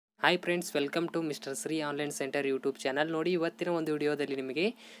Hi friends, welcome to mister Shri online centre YouTube channel. ನೋಡಿ, ಇವತ್ತಿನ ಒಂದು ವಿಡಿಯೋದಲ್ಲಿ ನಿಮಗೆ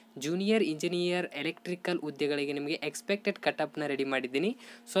ಜೂನಿಯರ್ ಇಂಜಿನಿಯರ್ ಎಲೆಕ್ಟ್ರಿಕಲ್ ಹುದ್ದೆಗಳಿಗೆ ನಿಮಗೆ ಎಕ್ಸ್ಪೆಕ್ಟೆಡ್ ಕಟಪ್ನ ರೆಡಿ ಮಾಡಿದ್ದೀನಿ.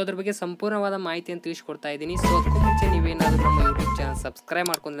 ಸೊ ಅದ್ರ ಬಗ್ಗೆ ಸಂಪೂರ್ಣವಾದ ಮಾಹಿತಿಯನ್ನು ತಿಳಿಸ್ಕೊಡ್ತಾ ಇದ್ದೀನಿ. ಸೊ ಅದಕ್ಕೂ ಮುಂಚೆ ನೀವೇನಾದರೂ ನಮ್ಮ ಯೂಟ್ಯೂಬ್ ಚಾನಲ್ ಸಬ್ಸ್ಕ್ರೈಬ್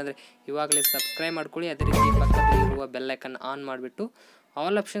ಮಾಡ್ಕೊಂಡ್ರೆ ಇವಾಗಲೇ ಸಬ್ಸ್ಕ್ರೈಬ್ ಮಾಡ್ಕೊಳ್ಳಿ. ಅದೇ ರೀತಿ ಪಕ್ಕದಲ್ಲಿ ಇರುವ ಬೆಲ್ಲೈಕನ್ ಆನ್ ಮಾಡಿಬಿಟ್ಟು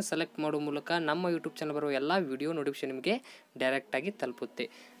ಆಲ್ ಆಪ್ಷನ್ ಸೆಲೆಕ್ಟ್ ಮಾಡೋ ಮೂಲಕ ನಮ್ಮ ಯೂಟ್ಯೂಬ್ ಚಾನಲ್ ಬರುವ ಎಲ್ಲ ವಿಡಿಯೋ ನೋಟಿಫಿಕೇಶನ್ ನಿಮಗೆ ಡೈರೆಕ್ಟಾಗಿ ತಲುಪುತ್ತೆ.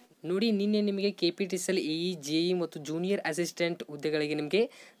 ನೋಡಿ, ನಿನ್ನೆ ನಿಮಗೆ KPTCL JE ಮತ್ತು ಜೂನಿಯರ್ ಅಸಿಸ್ಟೆಂಟ್ ಹುದ್ದೆಗಳಿಗೆ ನಿಮಗೆ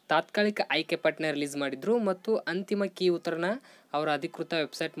ತಾತ್ಕಾಲಿಕ ಆಯ್ಕೆ ಪಟ್ಟಿನ ರಿಲೀಸ್ ಮಾಡಿದ್ರು ಮತ್ತು ಅಂತಿಮ ಕೀ ಉತ್ತರನ ಅವರ ಅಧಿಕೃತ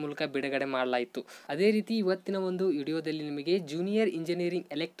ವೆಬ್ಸೈಟ್ ಮೂಲಕ ಬಿಡುಗಡೆ ಮಾಡಲಾಯಿತು. ಅದೇ ರೀತಿ ಇವತ್ತಿನ ಒಂದು ವಿಡಿಯೋದಲ್ಲಿ ನಿಮಗೆ ಜೂನಿಯರ್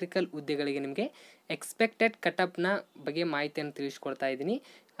ಇಂಜಿನಿಯರಿಂಗ್ ಎಲೆಕ್ಟ್ರಿಕಲ್ ಹುದ್ದೆಗಳಿಗೆ ನಿಮಗೆ ಎಕ್ಸ್ಪೆಕ್ಟೆಡ್ ಕಟಪ್ನ ಬಗ್ಗೆ ಮಾಹಿತಿಯನ್ನು ತಿಳಿಸ್ಕೊಡ್ತಾ ಇದ್ದೀನಿ.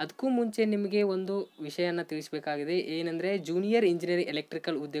 ಅದಕ್ಕೂ ಮುಂಚೆ ನಿಮಗೆ ಒಂದು ವಿಷಯನ ತಿಳಿಸಬೇಕಾಗಿದೆ. ಏನೆಂದರೆ, ಜೂನಿಯರ್ ಇಂಜಿನಿಯರಿಂಗ್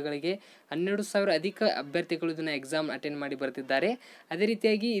ಎಲೆಕ್ಟ್ರಿಕಲ್ ಹುದ್ದೆಗಳಿಗೆ 12,000 ಅಧಿಕ ಅಭ್ಯರ್ಥಿಗಳು ಇದನ್ನು ಎಕ್ಸಾಮ್ ಅಟೆಂಡ್ ಮಾಡಿ ಬರ್ತಿದ್ದಾರೆ. ಅದೇ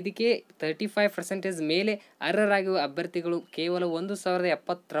ರೀತಿಯಾಗಿ ಇದಕ್ಕೆ 35% ಮೇಲೆ ಅರ್ಹರಾಗಿರುವ ಅಭ್ಯರ್ಥಿಗಳು ಕೇವಲ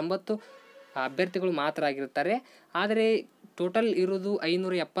 1,079 ಅಭ್ಯರ್ಥಿಗಳು ಮಾತ್ರ ಆಗಿರ್ತಾರೆ. ಆದರೆ ಟೋಟಲ್ ಇರೋದು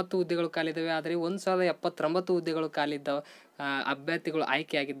 570 ಹುದ್ದೆಗಳು ಖಾಲಿದ್ದಾವೆ. ಆದರೆ 1,079 ಹುದ್ದೆಗಳು ಖಾಲಿದ್ದ ಅಭ್ಯರ್ಥಿಗಳು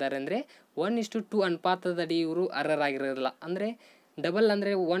ಆಯ್ಕೆಯಾಗಿದ್ದಾರೆ. ಅಂದರೆ 1:2 ಅನುಪಾತದಡಿ ಇವರು ಅರ್ಹರಾಗಿರೋದಿಲ್ಲ. ಅಂದರೆ ಡಬಲ್,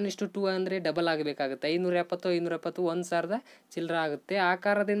 ಅಂದರೆ 1:2 ಅಂದರೆ ಡಬಲ್ ಆಗಬೇಕಾಗುತ್ತೆ. 570 1,000 ಚಿಲ್ಲರ ಆಗುತ್ತೆ. ಆ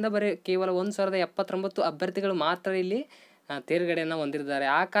ಕಾರಣದಿಂದ ಕೇವಲ 1,079 ಅಭ್ಯರ್ಥಿಗಳು ಮಾತ್ರ ಇಲ್ಲಿ ತೇರ್ಗಡೆಯನ್ನು ಹೊಂದಿದ್ದಾರೆ.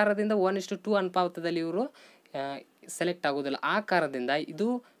 ಆ ಕಾರಣದಿಂದ 1:2 ಅನುಪಾತದಲ್ಲಿ ಇವರು ಸೆಲೆಕ್ಟ್ ಆಗೋದಿಲ್ಲ. ಆ ಕಾರಣದಿಂದ ಇದು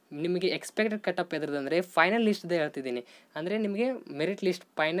ನಿಮಗೆ ಎಕ್ಸ್ಪೆಕ್ಟೆಡ್ ಕಟಪ್ ಎದ್ರದಂದರೆ ಫೈನಲ್ ಲಿಸ್ಟ್ದೇ ಹೇಳ್ತಿದ್ದೀನಿ. ಅಂದರೆ ನಿಮಗೆ merit list,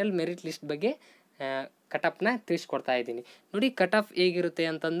 final merit list ಬಗ್ಗೆ ಕಟಪ್ನ ತಿಳಿಸ್ಕೊಡ್ತಾ ಇದ್ದೀನಿ. ನೋಡಿ, ಕಟಪ್ ಹೇಗಿರುತ್ತೆ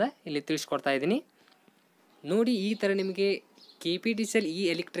ಅಂತಂದು ಇಲ್ಲಿ ತಿಳಿಸ್ಕೊಡ್ತಾ ಇದ್ದೀನಿ. ನೋಡಿ, ಈ ಥರ ನಿಮಗೆ KPTCL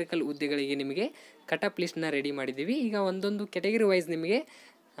ಎಲೆಕ್ಟ್ರಿಕಲ್ ಹುದ್ದೆಗಳಿಗೆ ನಿಮಗೆ ಕಟಪ್ ಲಿಸ್ಟ್ನ ರೆಡಿ ಮಾಡಿದ್ದೀವಿ. ಈಗ ಒಂದೊಂದು ಕೆಟಗರಿ ವೈಸ್ ನಿಮಗೆ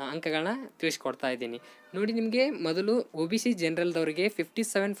ಅಂಕಗಳನ್ನ ತಿಳಿಸ್ಕೊಡ್ತಾ ಇದ್ದೀನಿ. ನೋಡಿ, ನಿಮಗೆ ಮೊದಲು OBC ಜನರಲ್ದವರಿಗೆ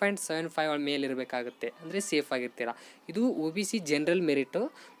 57.75 ಮೇಲಿರಬೇಕಾಗುತ್ತೆ. ಅಂದರೆ ಸೇಫ್ ಆಗಿರ್ತೀರ. ಇದು OBC ಜನರಲ್ ಮೆರಿಟು.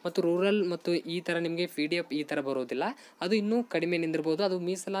 ಮತ್ತು ರೂರಲ್ ಮತ್ತು ಈ ಥರ ನಿಮಗೆ PDF ಈ ಥರ ಬರೋದಿಲ್ಲ. ಅದು ಇನ್ನೂ ಕಡಿಮೆ ನಿಂದಿರ್ಬೋದು. ಅದು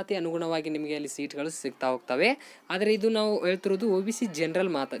ಮೀಸಲಾತಿ ಅನುಗುಣವಾಗಿ ನಿಮಗೆ ಅಲ್ಲಿ ಸೀಟ್ಗಳು ಸಿಗ್ತಾ ಹೋಗ್ತವೆ. ಆದರೆ ಇದು ನಾವು ಹೇಳ್ತಿರೋದು OBC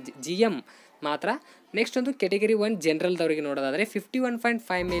ಜನರಲ್ ಮಾತ್ರ, GM ಮಾತ್ರ. ನೆಕ್ಸ್ಟ್ ಒಂದು ಕೆಟಗರಿ 1 ಜನರಲ್ದವರಿಗೆ ನೋಡೋದಾದರೆ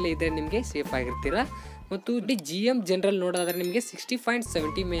 51.5 ಮೇಲೆ ಇದ್ದರೆ ನಿಮಗೆ ಸೇಫ್ ಆಗಿರ್ತೀರ. ಮತ್ತು GM ಜನರಲ್ ನೋಡೋದಾದರೆ ನಿಮಗೆ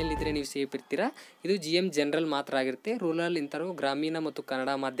 60.70 ಮೇಲಿದ್ದರೆ ನೀವು ಸೇಫ್ ಇರ್ತೀರ. ಇದು GM ಜನರಲ್ ಮಾತ್ರ ಆಗಿರುತ್ತೆ. ರೂರಲ್ ಇಂಥವು ಗ್ರಾಮೀಣ ಮತ್ತು ಕನ್ನಡ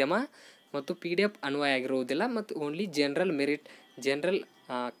ಮಾಧ್ಯಮ ಮತ್ತು PDF ಅನ್ವಯ ಆಗಿರುವುದಿಲ್ಲ. ಮತ್ತು only general merit, general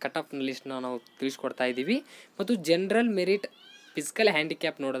cut-off ಲಿಸ್ಟ್ನ ನಾವು ತಿಳಿಸ್ಕೊಡ್ತಾ ಇದ್ದೀವಿ. ಮತ್ತು ಜನರಲ್ ಮೆರಿಟ್ ಫಿಸಿಕಲ್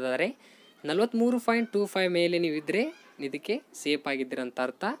ಹ್ಯಾಂಡಿಕ್ಯಾಪ್ ನೋಡೋದಾದರೆ 43.25 ಮೇಲೆ ನೀವು ಇದ್ದರೆ ಇದಕ್ಕೆ ಸೇಫ್ ಆಗಿದ್ದೀರಂತ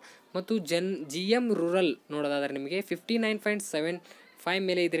ಅರ್ಥ. ಮತ್ತು GM ರೂರಲ್ ನೋಡೋದಾದರೆ ನಿಮಗೆ 59.75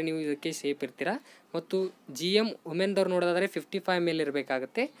 ಮೇಲೆ ಇದ್ದರೆ ನೀವು ಇದಕ್ಕೆ ಸೇಫ್ ಇರ್ತೀರ. ಮತ್ತು GM ವುಮೆನ್ದವ್ರು ನೋಡೋದಾದರೆ 55 ಮೇಲೆ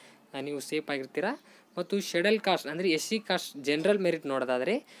ಇರಬೇಕಾಗುತ್ತೆ, ನೀವು ಸೇಫ್ ಆಗಿರ್ತೀರ. ಮತ್ತು ಶೆಡ್ಯೂಲ್ ಕಾಸ್ಟ್ ಅಂದರೆ SC ಕಾಸ್ಟ್ ಜನರಲ್ ಮೆರಿಟ್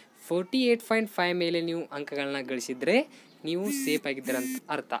ನೋಡೋದಾದರೆ 48.5 ಮೇಲೆ ನೀವು ಅಂಕಗಳನ್ನ ಗಳಿಸಿದರೆ ನೀವು ಸೇಫ್ ಆಗಿದ್ದೀರಂತ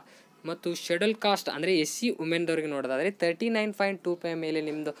ಅರ್ಥ. ಮತ್ತು ಶೆಡ್ಯೂಲ್ ಕಾಸ್ಟ್ ಅಂದರೆ SC ವುಮೆನ್ದವ್ರಿಗೆ ನೋಡೋದಾದರೆ 39.25 ಮೇಲೆ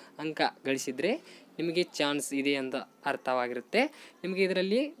ನಿಮ್ಮದು ಅಂಕ ಗಳಿಸಿದರೆ ನಿಮಗೆ ಚಾನ್ಸ್ ಇದೆ ಅಂತ ಅರ್ಥವಾಗಿರುತ್ತೆ. ನಿಮಗೆ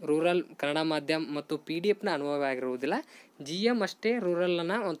ಇದರಲ್ಲಿ ರೂರಲ್ ಕನ್ನಡ ಮಾಧ್ಯಮ ಮತ್ತು PDF ಅನುಭವವಾಗಿರುವುದಿಲ್ಲ. GM ಅಷ್ಟೇ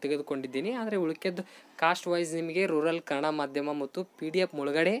ರೂರಲನ್ನು ತೆಗೆದುಕೊಂಡಿದ್ದೀನಿ. ಆದರೆ ಉಳಿಕೆದ್ದು ಕಾಸ್ಟ್ ವೈಸ್ ನಿಮಗೆ ರೂರಲ್ ಕನ್ನಡ ಮಾಧ್ಯಮ ಮತ್ತು PDF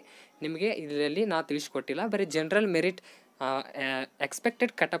ಮುಳುಗಡೆ ನಿಮಗೆ ಇದರಲ್ಲಿ ನಾನು ತಿಳಿಸ್ಕೊಟ್ಟಿಲ್ಲ. ಬರೀ ಜನರಲ್ ಮೆರಿಟ್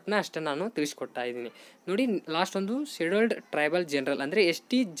ಎಕ್ಸ್ಪೆಕ್ಟೆಡ್ ಕಟಪ್ನ ಅಷ್ಟೇ ನಾನು ತಿಳಿಸ್ಕೊಡ್ತಾ ಇದ್ದೀನಿ. ನೋಡಿ, ಲಾಸ್ಟ್ ಒಂದು ಶೆಡ್ಯೂಲ್ಡ್ ಟ್ರೈಬಲ್ ಜನರಲ್ ಅಂದರೆ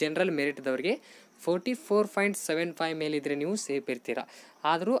ST ಜನರಲ್ ಮೆರಿಟ್ದವರಿಗೆ 44.75 ಮೇಲಿದ್ದರೆ ನೀವು ಸೇಫ್ ಇರ್ತೀರ.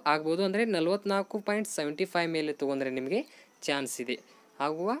 ಆದರೂ ಆಗ್ಬೋದು. ಅಂದರೆ 44.75 ಮೇಲೆ ತೊಗೊಂಡ್ರೆ ನಿಮಗೆ ಚಾನ್ಸ್ ಇದೆ,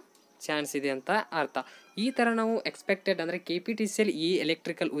 ಆಗುವ ಚಾನ್ಸ್ ಇದೆ ಅಂತ ಅರ್ಥ. ಈ ಥರ ನಾವು ಎಕ್ಸ್ಪೆಕ್ಟೆಡ್ ಅಂದರೆ KPTCL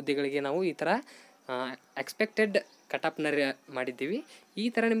ಎಲೆಕ್ಟ್ರಿಕಲ್ ಹುದ್ದೆಗಳಿಗೆ ನಾವು ಈ ಥರ ಎಕ್ಸ್ಪೆಕ್ಟೆಡ್ ಕಟಪ್ನ ಮಾಡಿದ್ದೀವಿ. ಈ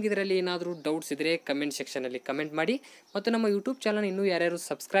ಥರ ನಿಮ್ಗೆ ಇದರಲ್ಲಿ ಏನಾದರೂ ಡೌಟ್ಸ್ ಇದ್ದರೆ ಕಮೆಂಟ್ ಸೆಕ್ಷನಲ್ಲಿ ಕಮೆಂಟ್ ಮಾಡಿ. ಮತ್ತು ನಮ್ಮ ಯೂಟ್ಯೂಬ್ ಚಾನಲ್ ಇನ್ನೂ ಯಾರ್ಯಾರು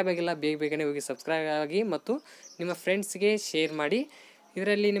ಸಬ್ಸ್ಕ್ರೈಬ್ ಆಗಿಲ್ಲ ಬೇಗನೆ ಹೋಗಿ ಸಬ್ಸ್ಕ್ರೈಬ್ ಆಗಿ ಮತ್ತು ನಿಮ್ಮ ಫ್ರೆಂಡ್ಸ್ಗೆ ಶೇರ್ ಮಾಡಿ.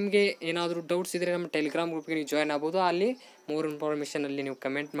 ಇದರಲ್ಲಿ ನಿಮಗೆ ಏನಾದರೂ ಡೌಟ್ಸ್ ಇದ್ದರೆ ನಮ್ಮ ಟೆಲಿಗ್ರಾಮ್ ಗ್ರೂಪ್ಗೆ ನೀವು ಜಾಯ್ನ್ ಆಗ್ಬೋದು. ಅಲ್ಲಿ ಮೋರ್ ಇನ್ಫಾರ್ಮೇಷನಲ್ಲಿ ನೀವು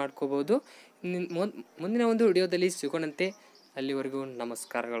ಕಮೆಂಟ್ ಮಾಡ್ಕೋಬೋದು. ಮುಂದಿನ ಒಂದು ವಿಡಿಯೋದಲ್ಲಿ ಸಿಗೋಣಂತೆ. ಅಲ್ಲಿವರೆಗೂ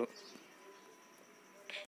ನಮಸ್ಕಾರಗಳು.